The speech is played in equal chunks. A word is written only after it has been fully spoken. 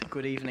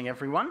Good evening,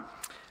 everyone.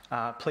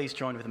 Please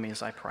join with me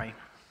as I pray.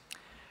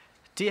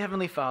 Dear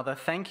Heavenly Father,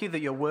 thank you that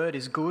your word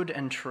is good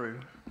and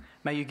true.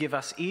 May you give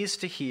us ears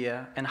to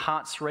hear and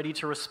hearts ready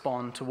to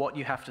respond to what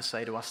you have to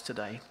say to us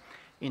today.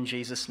 In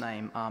Jesus'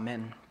 name,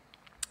 amen.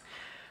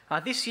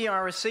 This year I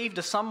received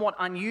a somewhat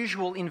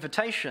unusual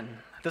invitation.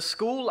 The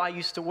school I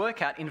used to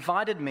work at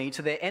invited me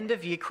to their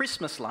end-of-year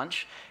Christmas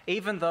lunch,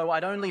 even though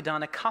I'd only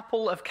done a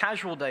couple of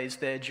casual days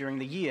there during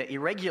the year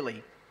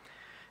irregularly.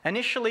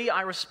 Initially,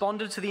 I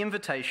responded to the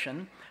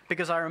invitation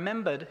because I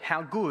remembered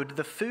how good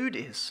the food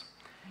is.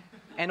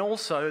 And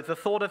also, the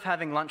thought of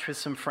having lunch with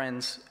some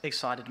friends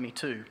excited me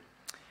too.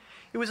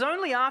 It was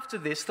only after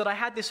this that I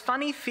had this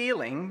funny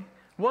feeling,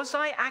 was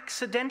I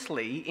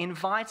accidentally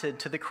invited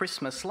to the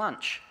Christmas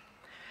lunch?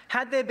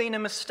 Had there been a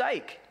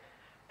mistake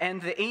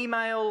and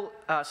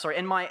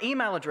my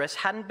email address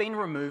hadn't been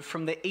removed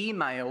from the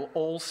email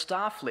all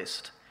staff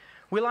list?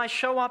 Will I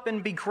show up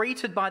and be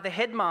greeted by the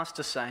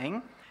headmaster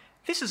saying,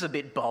 "This is a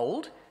bit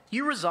bold.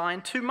 You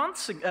resigned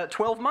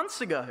 12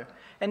 months ago,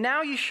 and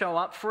now you show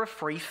up for a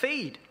free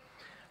feed.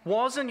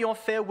 Wasn't your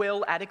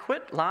farewell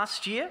adequate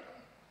last year?"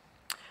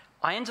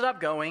 I ended up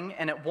going,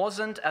 and it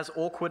wasn't as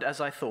awkward as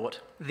I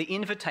thought. The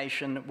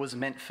invitation was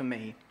meant for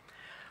me.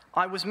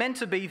 I was meant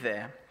to be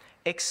there,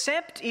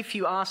 except if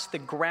you asked the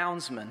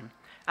groundsman.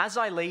 As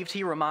I left,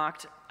 he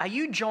remarked, "Are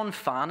you John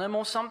Farnham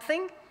or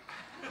something?"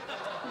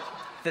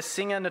 The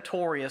singer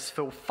notorious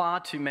for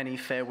far too many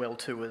farewell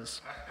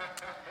tours.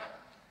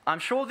 I'm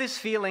sure this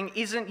feeling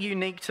isn't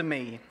unique to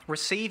me.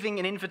 Receiving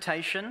an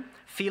invitation,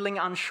 feeling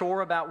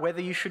unsure about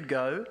whether you should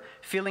go,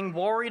 feeling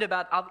worried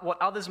about what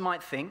others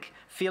might think,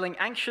 feeling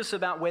anxious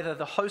about whether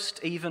the host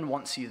even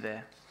wants you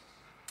there.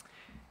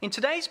 In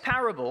today's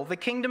parable, the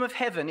kingdom of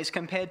heaven is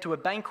compared to a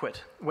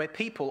banquet where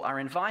people are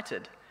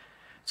invited.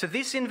 To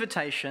this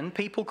invitation,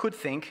 people could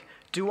think,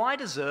 do I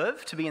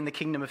deserve to be in the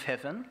kingdom of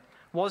heaven?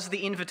 Was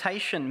the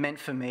invitation meant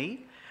for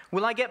me?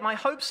 Will I get my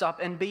hopes up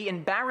and be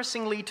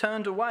embarrassingly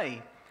turned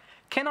away?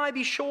 Can I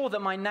be sure that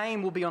my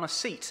name will be on a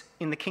seat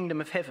in the kingdom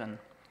of heaven?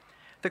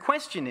 The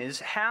question is,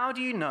 how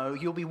do you know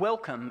you'll be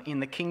welcome in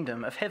the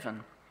kingdom of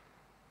heaven?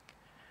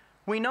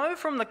 We know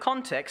from the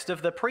context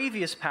of the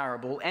previous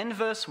parable and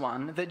verse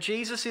 1 that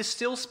Jesus is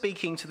still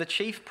speaking to the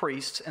chief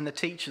priests and the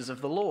teachers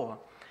of the law.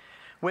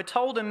 We're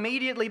told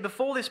immediately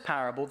before this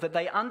parable that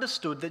they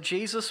understood that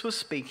Jesus was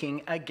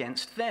speaking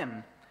against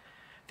them.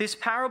 This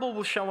parable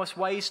will show us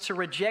ways to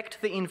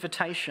reject the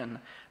invitation,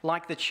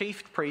 like the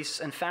chief priests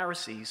and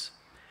Pharisees.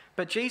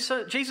 But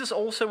Jesus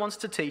also wants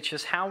to teach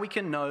us how we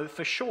can know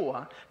for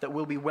sure that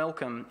we'll be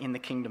welcome in the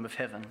kingdom of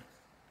heaven.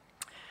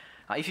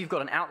 If you've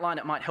got an outline,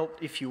 it might help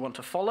if you want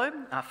to follow.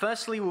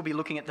 Firstly, we'll be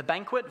looking at the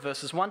banquet,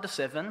 verses 1 to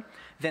 7,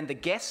 then the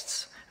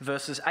guests,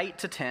 verses 8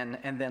 to 10,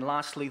 and then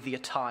lastly, the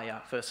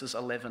attire, verses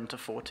 11 to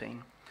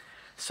 14.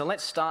 So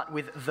let's start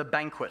with the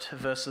banquet,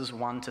 verses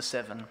 1 to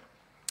 7.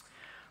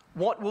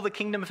 What will the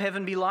kingdom of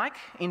heaven be like?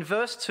 In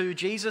verse 2,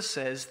 Jesus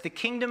says, the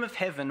kingdom of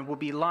heaven will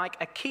be like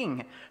a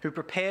king who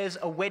prepares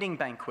a wedding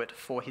banquet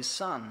for his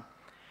son.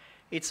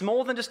 It's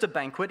more than just a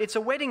banquet, it's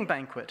a wedding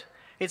banquet.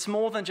 It's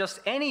more than just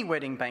any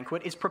wedding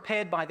banquet, it's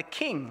prepared by the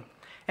king.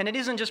 And it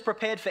isn't just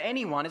prepared for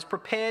anyone, it's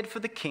prepared for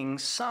the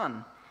king's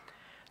son.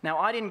 Now,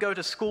 I didn't go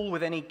to school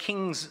with any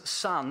king's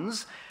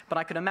sons, but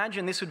I could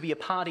imagine this would be a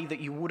party that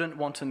you wouldn't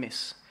want to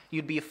miss.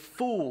 You'd be a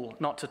fool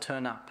not to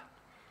turn up.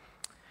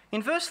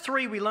 In verse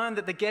 3, we learn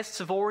that the guests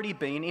have already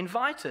been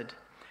invited,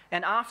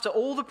 and after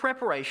all the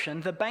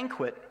preparation, the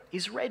banquet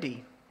is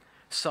ready.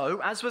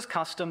 So, as was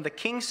custom, the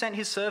king sent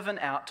his servant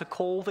out to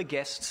call the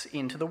guests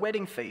into the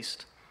wedding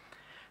feast.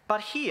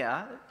 But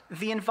here,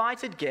 the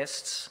invited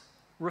guests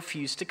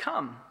refuse to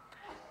come.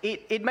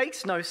 It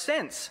makes no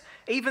sense.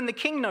 Even the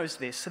king knows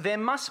this. There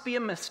must be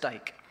a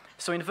mistake.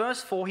 So in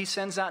verse 4, he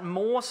sends out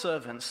more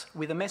servants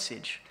with a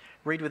message.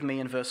 Read with me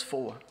in verse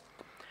 4.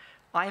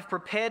 I have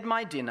prepared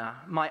my dinner,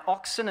 my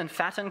oxen and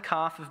fattened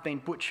calf have been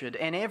butchered,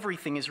 and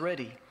everything is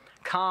ready.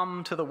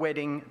 Come to the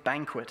wedding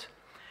banquet.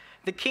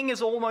 The king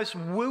is almost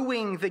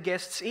wooing the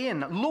guests in.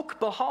 Look,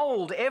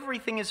 behold,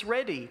 everything is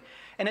ready,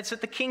 and it's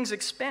at the king's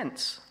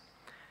expense.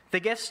 The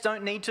guests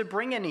don't need to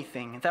bring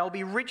anything. They'll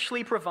be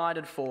richly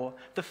provided for.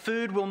 The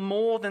food will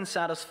more than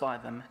satisfy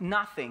them.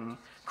 Nothing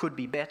could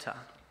be better.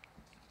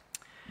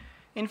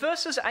 In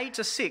verses 8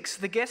 to 6,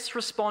 the guests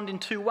respond in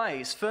two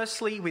ways.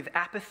 Firstly, with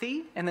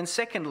apathy, and then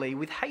secondly,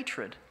 with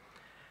hatred.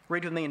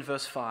 Read with me in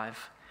verse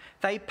 5.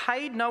 They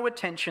paid no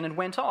attention and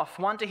went off,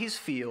 one to his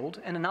field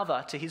and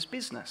another to his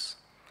business.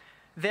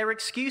 Their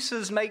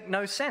excuses make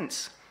no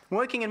sense.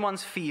 Working in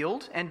one's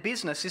field and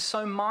business is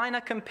so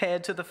minor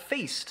compared to the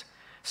feast.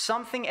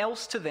 Something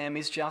else to them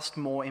is just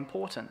more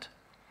important.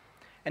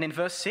 And in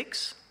verse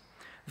 6,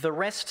 the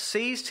rest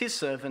seized his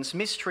servants,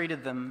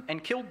 mistreated them,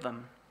 and killed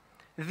them.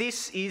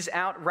 This is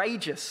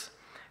outrageous.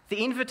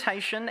 The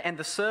invitation and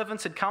the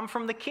servants had come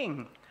from the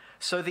king,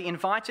 so the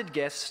invited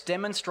guests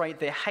demonstrate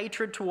their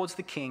hatred towards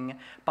the king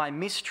by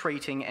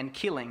mistreating and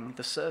killing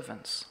the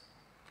servants.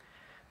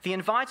 The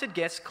invited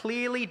guests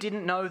clearly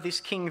didn't know this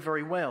king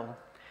very well.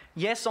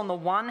 Yes, on the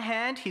one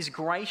hand, he's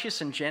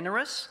gracious and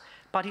generous,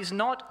 but he's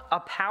not a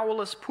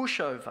powerless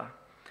pushover.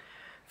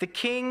 The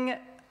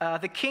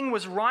king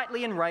was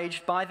rightly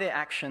enraged by their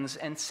actions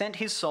and sent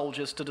his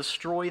soldiers to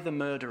destroy the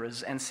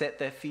murderers and set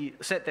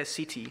their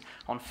city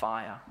on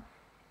fire.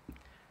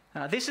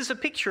 This is a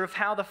picture of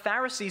how the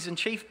Pharisees and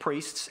chief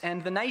priests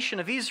and the nation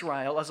of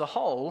Israel as a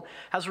whole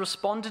has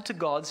responded to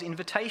God's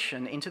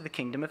invitation into the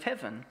kingdom of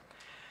heaven.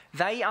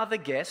 They are the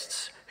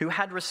guests who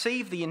had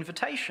received the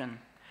invitation.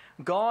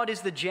 God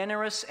is the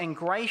generous and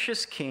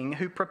gracious king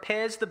who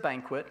prepares the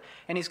banquet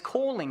and is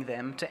calling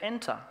them to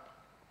enter.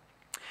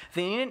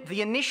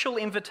 The initial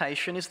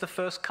invitation is the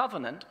first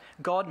covenant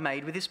God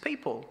made with his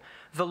people,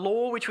 the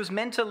law which was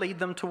meant to lead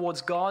them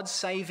towards God's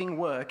saving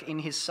work in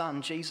his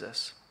Son,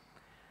 Jesus.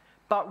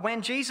 But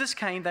when Jesus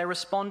came, they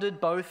responded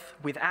both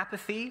with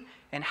apathy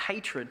and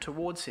hatred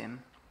towards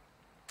him.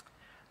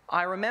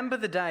 I remember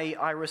the day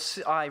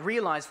I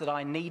realized that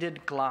I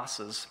needed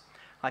glasses.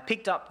 I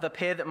picked up the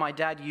pair that my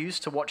dad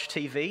used to watch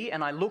TV,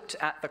 and I looked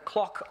at the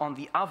clock on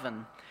the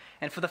oven.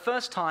 And for the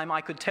first time,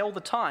 I could tell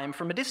the time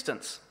from a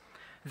distance.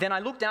 Then I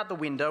looked out the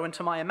window, and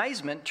to my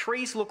amazement,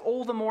 trees look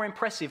all the more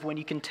impressive when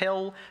you can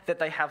tell that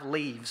they have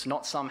leaves,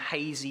 not some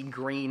hazy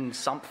green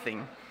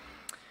something.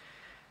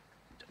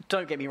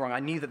 Don't get me wrong,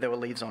 I knew that there were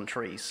leaves on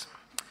trees.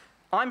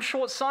 I'm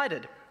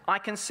short-sighted. I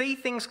can see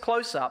things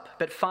close up,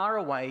 but far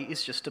away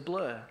is just a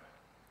blur.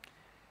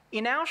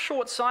 In our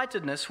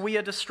short-sightedness, we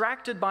are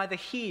distracted by the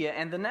here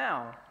and the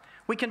now.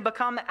 We can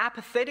become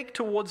apathetic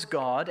towards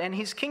God and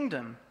his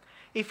kingdom.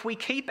 If we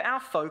keep our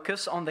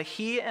focus on the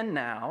here and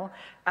now,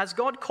 as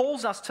God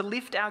calls us to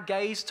lift our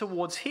gaze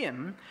towards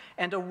him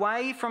and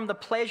away from the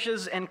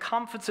pleasures and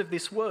comforts of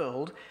this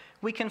world,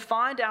 we can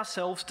find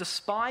ourselves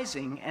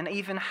despising and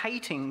even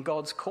hating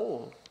God's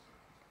call.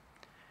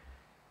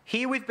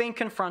 Here we've been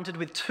confronted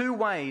with two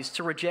ways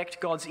to reject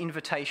God's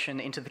invitation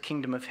into the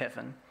kingdom of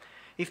heaven.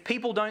 If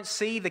people don't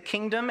see the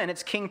kingdom and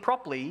its king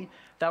properly,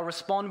 they'll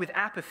respond with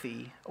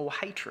apathy or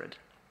hatred.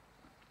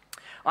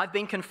 I've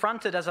been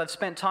confronted as I've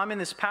spent time in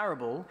this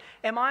parable.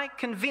 Am I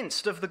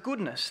convinced of the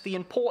goodness, the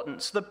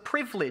importance, the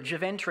privilege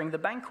of entering the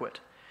banquet?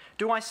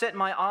 Do I set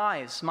my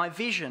eyes, my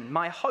vision,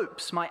 my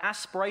hopes, my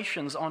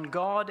aspirations on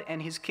God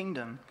and his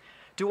kingdom?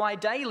 Do I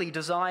daily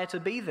desire to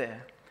be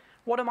there?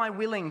 What am I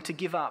willing to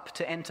give up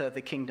to enter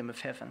the kingdom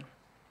of heaven?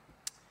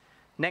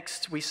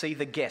 Next, we see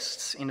the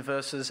guests in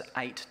verses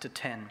 8 to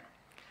 10.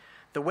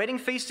 The wedding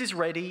feast is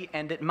ready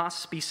and it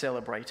must be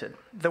celebrated.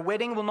 The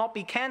wedding will not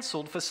be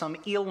cancelled for some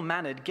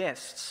ill-mannered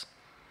guests.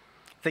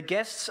 The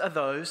guests are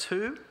those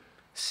who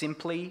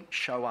simply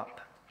show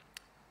up.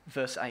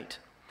 Verse 8.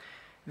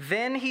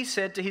 Then he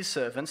said to his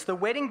servants, "The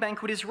wedding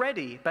banquet is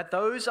ready, but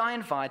those I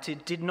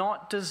invited did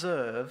not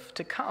deserve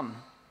to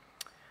come."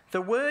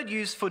 The word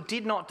used for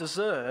did not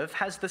deserve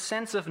has the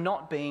sense of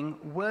not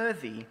being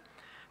worthy.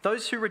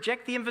 Those who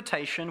reject the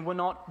invitation were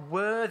not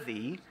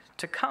worthy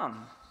to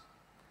come.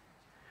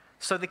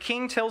 So the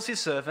king tells his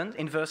servant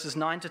in verses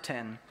 9 to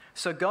 10,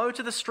 "So go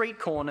to the street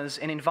corners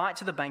and invite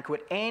to the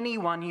banquet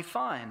anyone you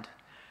find."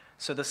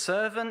 So the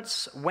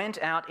servants went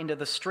out into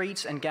the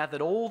streets and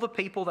gathered all the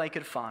people they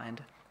could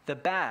find, the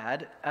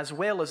bad as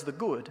well as the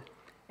good,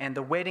 and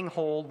the wedding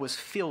hall was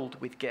filled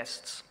with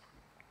guests.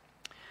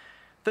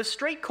 The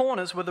street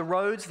corners were the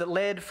roads that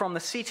led from the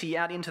city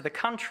out into the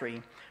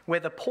country,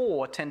 where the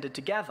poor tended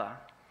to gather.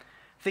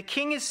 The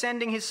king is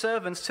sending his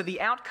servants to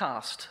the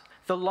outcast,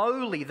 the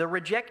lowly, the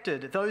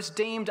rejected, those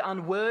deemed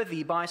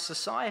unworthy by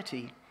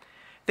society.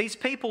 These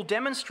people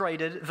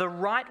demonstrated the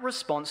right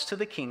response to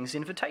the king's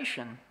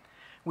invitation.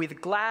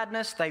 With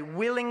gladness, they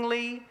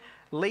willingly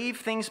leave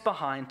things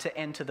behind to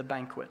enter the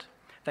banquet.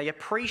 They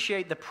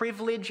appreciate the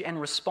privilege and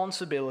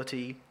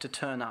responsibility to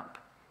turn up.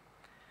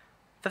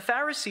 The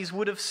Pharisees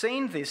would have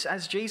seen this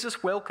as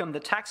Jesus welcomed the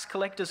tax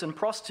collectors and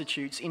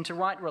prostitutes into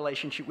right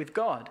relationship with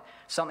God,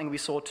 something we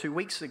saw 2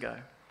 weeks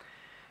ago.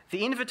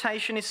 The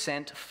invitation is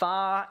sent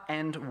far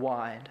and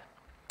wide.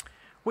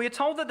 We are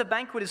told that the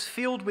banquet is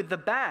filled with the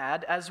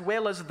bad as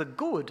well as the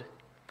good.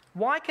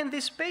 Why can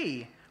this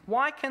be?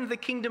 Why can the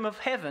kingdom of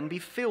heaven be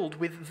filled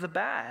with the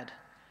bad?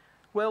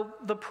 Well,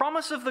 the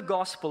promise of the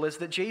gospel is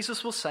that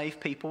Jesus will save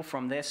people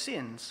from their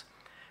sins.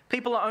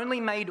 People are only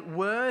made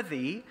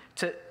worthy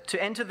to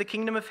enter the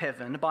kingdom of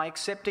heaven by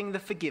accepting the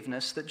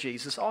forgiveness that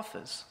Jesus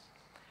offers.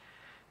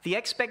 The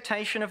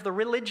expectation of the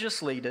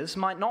religious leaders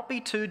might not be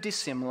too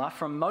dissimilar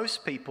from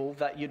most people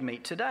that you'd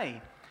meet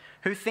today,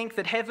 who think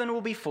that heaven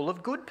will be full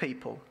of good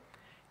people.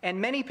 And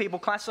many people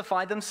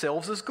classify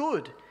themselves as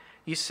good.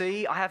 You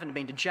see, I haven't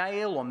been to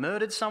jail or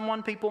murdered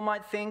someone, people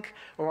might think,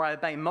 or I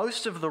obey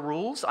most of the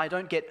rules. I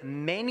don't get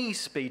many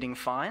speeding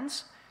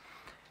fines.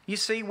 You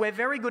see, we're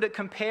very good at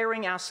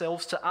comparing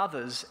ourselves to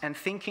others and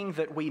thinking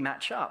that we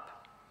match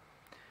up.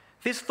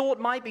 This thought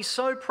might be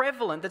so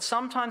prevalent that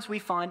sometimes we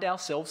find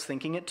ourselves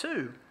thinking it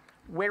too.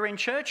 We're in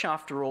church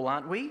after all,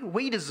 aren't we?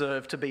 We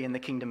deserve to be in the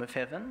kingdom of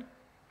heaven.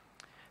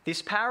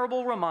 This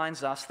parable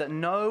reminds us that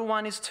no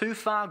one is too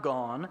far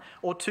gone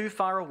or too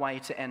far away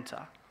to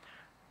enter.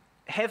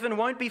 Heaven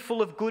won't be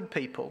full of good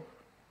people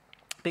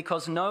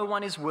because no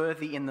one is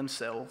worthy in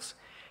themselves.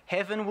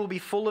 Heaven will be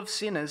full of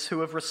sinners who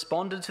have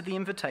responded to the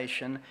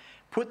invitation,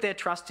 put their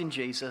trust in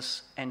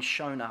Jesus, and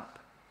shown up.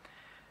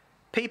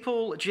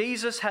 People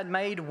Jesus had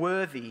made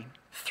worthy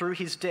through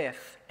his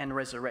death and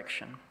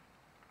resurrection.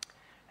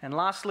 And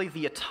lastly,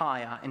 the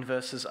attire in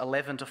verses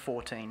 11 to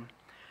 14.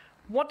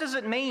 What does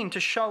it mean to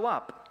show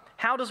up?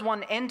 How does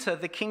one enter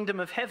the kingdom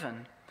of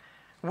heaven?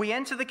 We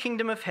enter the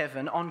kingdom of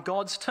heaven on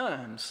God's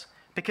terms,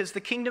 because the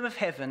kingdom of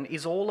heaven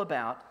is all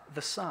about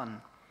the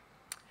Son.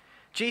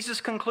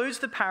 Jesus concludes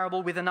the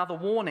parable with another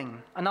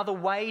warning, another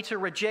way to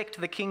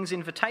reject the king's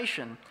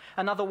invitation,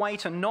 another way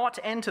to not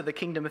enter the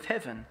kingdom of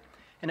heaven,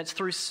 and it's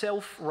through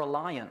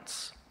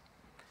self-reliance.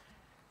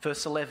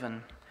 Verse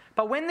 11,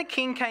 but when the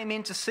king came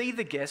in to see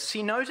the guests,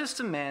 he noticed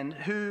a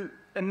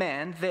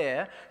man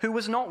there who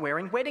was not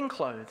wearing wedding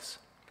clothes.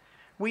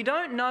 We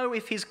don't know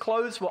if his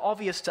clothes were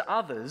obvious to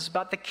others,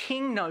 but the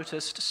king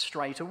noticed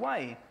straight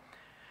away.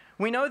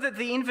 We know that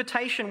the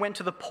invitation went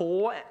to the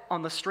poor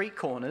on the street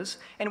corners,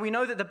 and we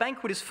know that the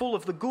banquet is full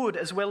of the good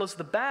as well as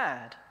the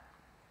bad.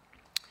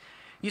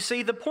 You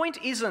see, the point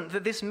isn't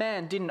that this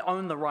man didn't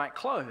own the right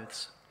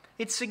clothes.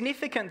 It's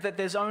significant that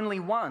there's only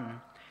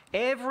one.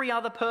 Every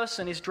other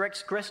person is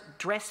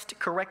dressed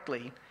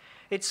correctly.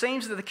 It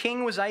seems that the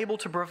king was able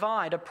to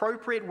provide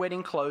appropriate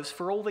wedding clothes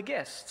for all the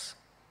guests.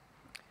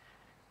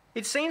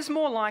 It seems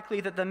more likely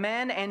that the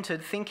man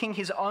entered thinking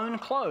his own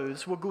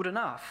clothes were good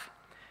enough.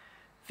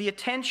 The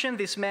attention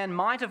this man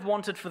might have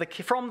wanted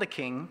from the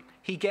king,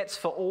 he gets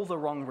for all the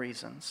wrong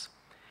reasons.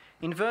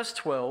 In verse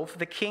 12,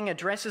 the king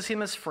addresses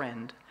him as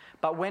friend,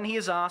 but when he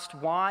is asked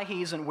why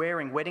he isn't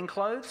wearing wedding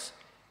clothes,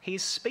 he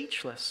is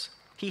speechless.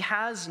 He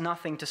has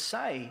nothing to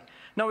say,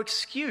 no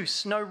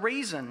excuse, no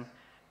reason,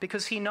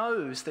 because he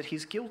knows that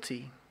he's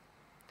guilty.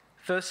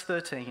 Verse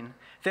 13,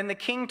 then the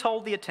king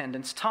told the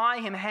attendants, tie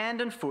him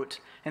hand and foot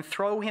and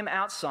throw him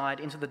outside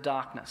into the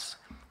darkness,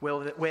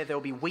 where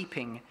there'll be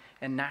weeping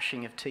and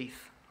gnashing of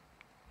teeth.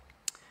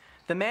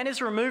 The man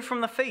is removed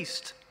from the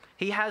feast.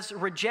 He has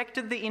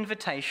rejected the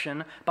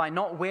invitation by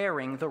not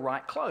wearing the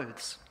right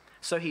clothes,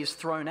 so he is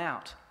thrown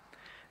out.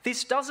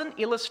 This doesn't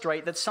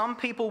illustrate that some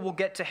people will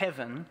get to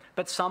heaven,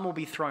 but some will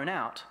be thrown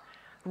out.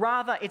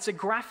 Rather, it's a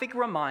graphic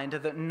reminder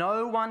that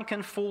no one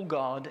can fool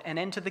God and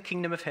enter the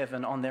kingdom of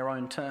heaven on their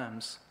own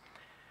terms.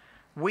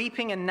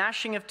 Weeping and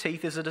gnashing of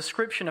teeth is a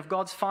description of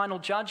God's final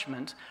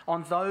judgment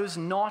on those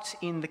not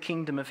in the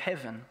kingdom of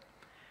heaven.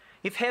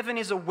 If heaven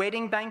is a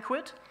wedding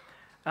banquet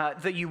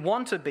that you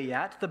want to be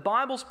at, the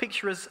Bible's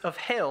picture of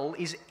hell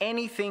is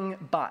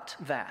anything but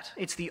that.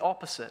 It's the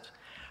opposite.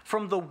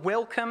 From the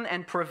welcome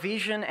and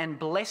provision and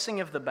blessing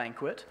of the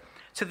banquet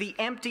to the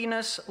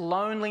emptiness,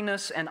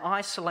 loneliness, and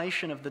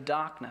isolation of the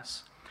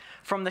darkness.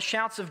 From the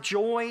shouts of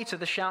joy to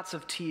the shouts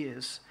of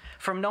tears.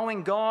 From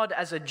knowing God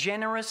as a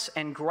generous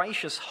and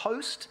gracious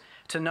host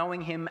to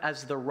knowing him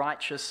as the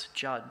righteous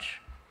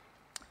judge.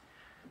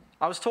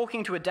 I was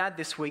talking to a dad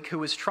this week who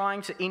was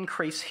trying to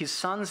increase his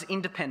son's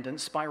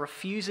independence by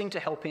refusing to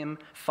help him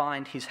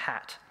find his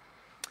hat.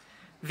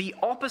 The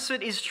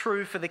opposite is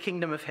true for the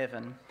kingdom of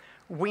heaven.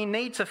 We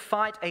need to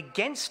fight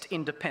against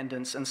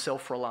independence and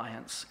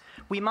self-reliance.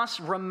 We must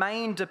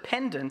remain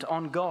dependent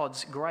on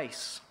God's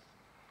grace.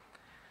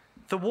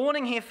 The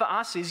warning here for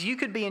us is you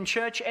could be in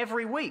church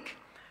every week,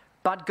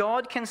 but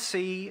God can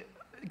see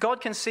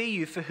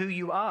you for who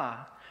you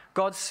are.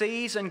 God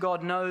sees and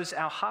God knows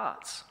our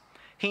hearts.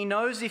 He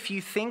knows if you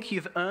think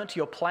you've earned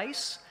your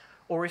place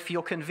or if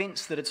you're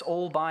convinced that it's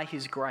all by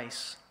his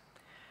grace.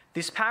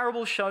 This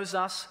parable shows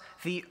us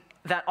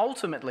that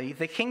ultimately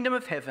the kingdom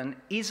of heaven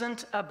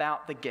isn't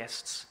about the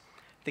guests.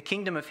 The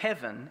kingdom of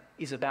heaven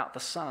is about the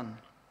Son.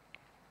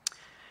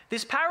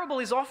 This parable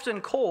is often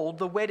called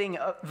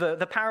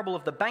the parable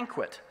of the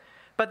banquet.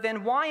 But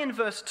then why in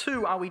verse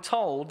 2 are we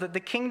told that the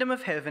kingdom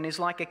of heaven is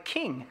like a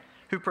king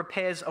who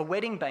prepares a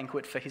wedding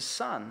banquet for his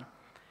son?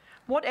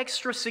 What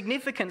extra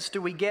significance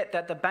do we get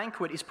that the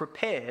banquet is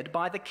prepared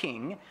by the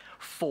king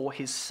for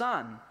his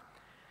son?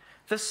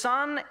 The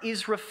son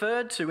is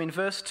referred to in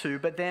verse 2,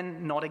 but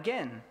then not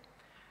again.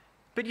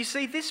 But you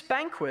see, this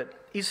banquet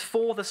is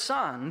for the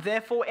son.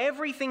 Therefore,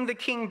 everything the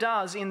king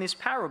does in this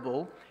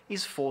parable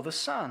is for the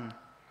son.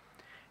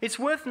 It's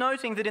worth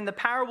noting that in the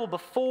parable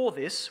before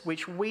this,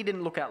 which we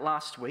didn't look at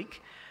last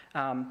week,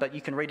 but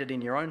you can read it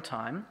in your own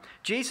time,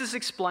 Jesus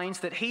explains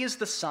that he is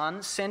the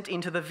son sent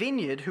into the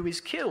vineyard who is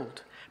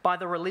killed by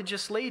the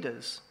religious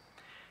leaders.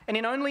 And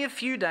in only a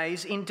few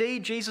days,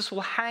 indeed, Jesus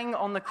will hang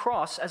on the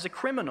cross as a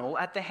criminal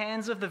at the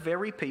hands of the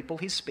very people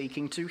he's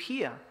speaking to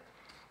here.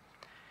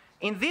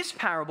 In this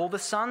parable, the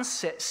son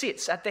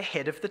sits at the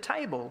head of the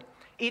table.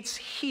 It's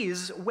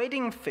his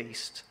wedding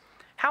feast.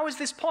 How is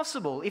this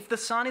possible if the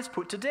son is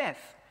put to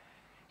death?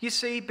 You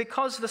see,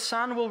 because the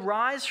son will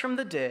rise from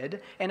the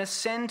dead and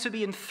ascend to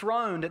be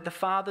enthroned at the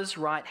Father's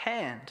right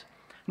hand.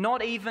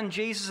 Not even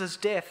Jesus'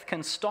 death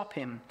can stop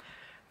him.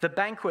 The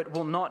banquet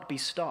will not be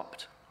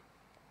stopped.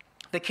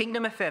 The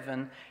kingdom of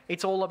heaven,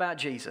 it's all about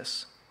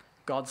Jesus,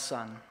 God's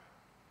Son.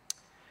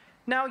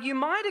 Now, you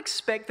might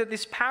expect that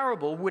this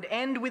parable would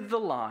end with the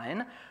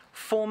line,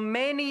 "For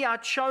many are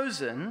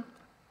chosen,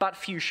 but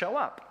few show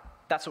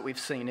up." That's what we've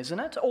seen, isn't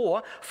it?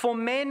 Or, for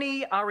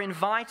many are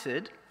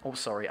invited. Oh,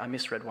 sorry, I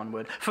misread one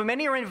word. For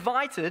many are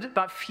invited,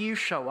 but few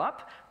show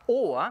up.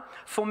 Or,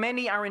 for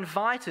many are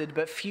invited,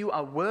 but few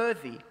are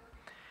worthy.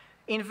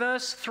 In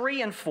verse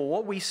 3 and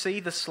 4, we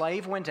see the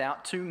slave went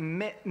out to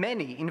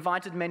many,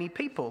 invited many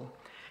people.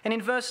 And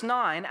in verse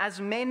 9, as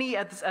many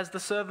as the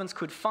servants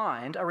could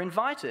find are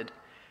invited.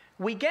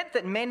 We get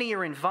that many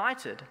are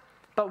invited,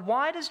 but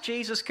why does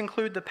Jesus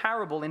conclude the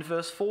parable in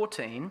verse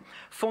 14?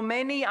 For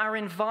many are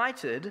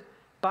invited,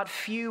 but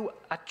few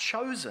are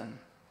chosen.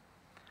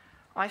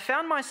 I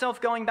found myself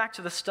going back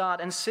to the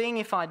start and seeing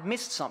if I'd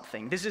missed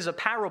something. This is a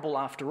parable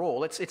after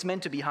all. It's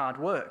meant to be hard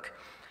work.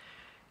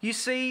 You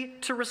see,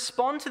 to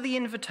respond to the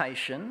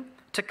invitation,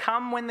 to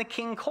come when the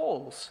king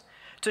calls,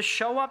 to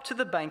show up to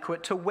the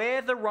banquet, to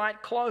wear the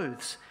right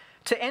clothes,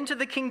 to enter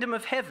the kingdom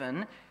of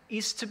heaven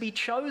is to be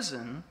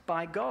chosen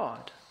by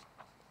God.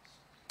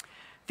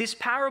 This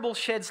parable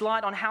sheds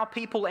light on how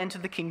people enter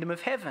the kingdom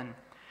of heaven.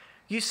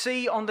 You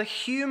see, on the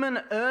human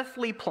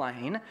earthly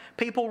plane,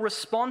 people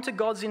respond to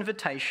God's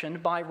invitation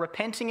by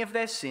repenting of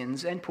their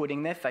sins and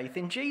putting their faith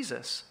in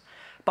Jesus,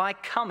 by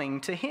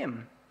coming to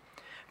him.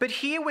 But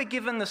here we're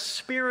given the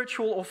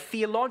spiritual or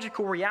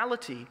theological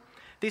reality.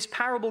 This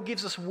parable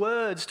gives us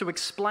words to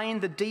explain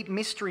the deep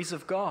mysteries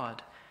of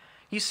God.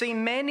 You see,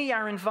 many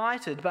are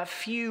invited, but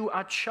few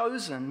are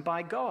chosen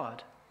by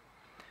God.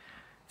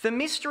 The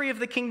mystery of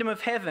the kingdom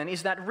of heaven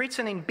is that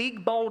written in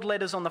big bold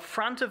letters on the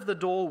front of the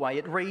doorway,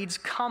 it reads,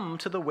 "Come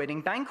to the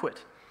wedding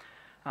banquet."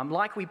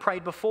 Like we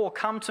prayed before,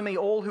 "Come to me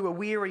all who are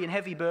weary and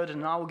heavy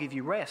burdened, and I will give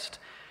you rest."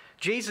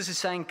 Jesus is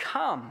saying,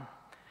 come.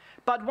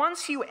 But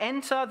once you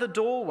enter the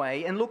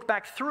doorway and look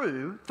back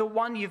through the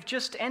one you've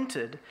just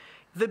entered,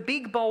 the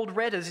big bold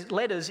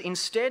letters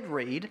instead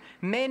read,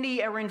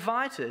 "Many are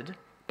invited,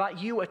 but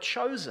you are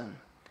chosen."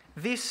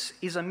 This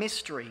is a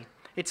mystery.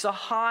 It's a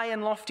high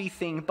and lofty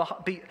thing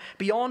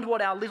beyond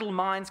what our little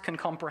minds can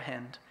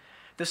comprehend.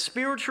 The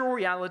spiritual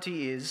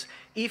reality is,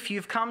 if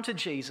you've come to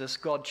Jesus,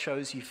 God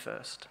chose you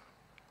first.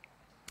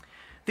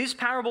 This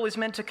parable is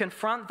meant to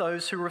confront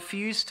those who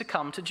refuse to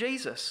come to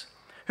Jesus,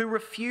 who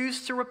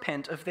refuse to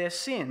repent of their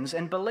sins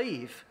and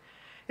believe.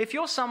 If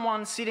you're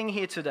someone sitting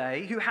here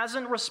today who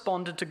hasn't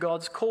responded to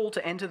God's call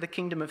to enter the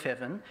kingdom of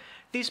heaven,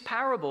 this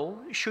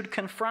parable should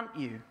confront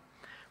you.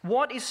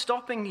 What is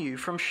stopping you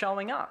from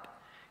showing up?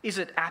 Is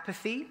it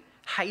apathy,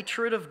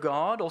 hatred of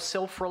God, or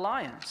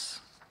self-reliance?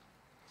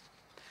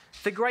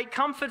 The great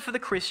comfort for the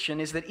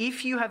Christian is that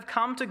if you have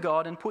come to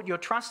God and put your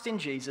trust in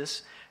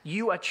Jesus,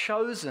 you are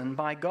chosen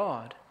by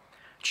God,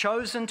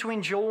 chosen to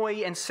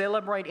enjoy and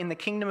celebrate in the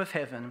kingdom of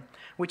heaven,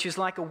 which is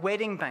like a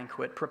wedding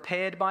banquet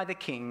prepared by the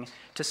King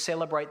to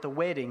celebrate the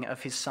wedding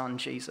of his son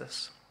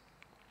Jesus.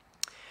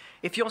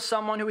 If you're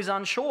someone who is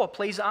unsure,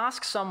 please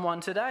ask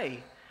someone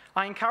today.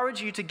 I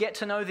encourage you to get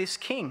to know this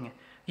King.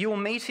 You will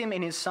meet him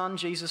in his Son,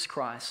 Jesus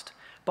Christ.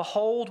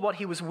 Behold what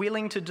he was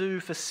willing to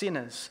do for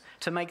sinners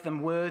to make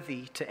them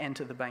worthy to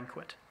enter the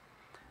banquet.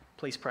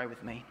 Please pray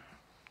with me.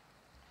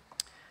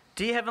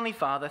 Dear Heavenly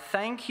Father,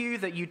 thank you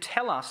that you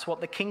tell us what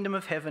the kingdom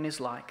of heaven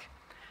is like.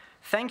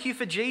 Thank you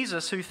for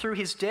Jesus, who through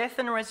his death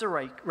and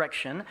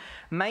resurrection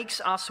makes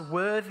us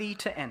worthy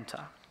to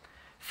enter.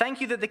 Thank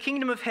you that the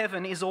kingdom of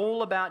heaven is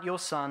all about your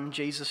Son,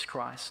 Jesus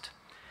Christ.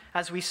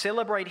 As we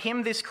celebrate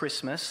him this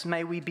Christmas,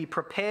 may we be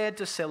prepared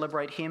to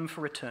celebrate him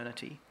for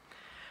eternity.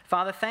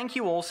 Father, thank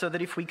you also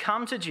that if we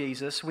come to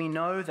Jesus, we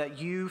know that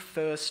you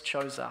first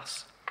chose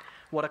us.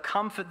 What a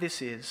comfort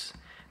this is.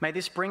 May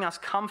this bring us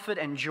comfort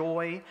and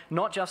joy,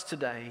 not just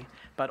today,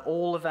 but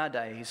all of our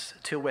days,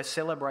 till we're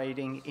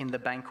celebrating in the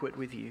banquet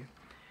with you.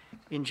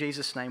 In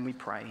Jesus' name we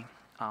pray.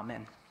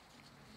 Amen.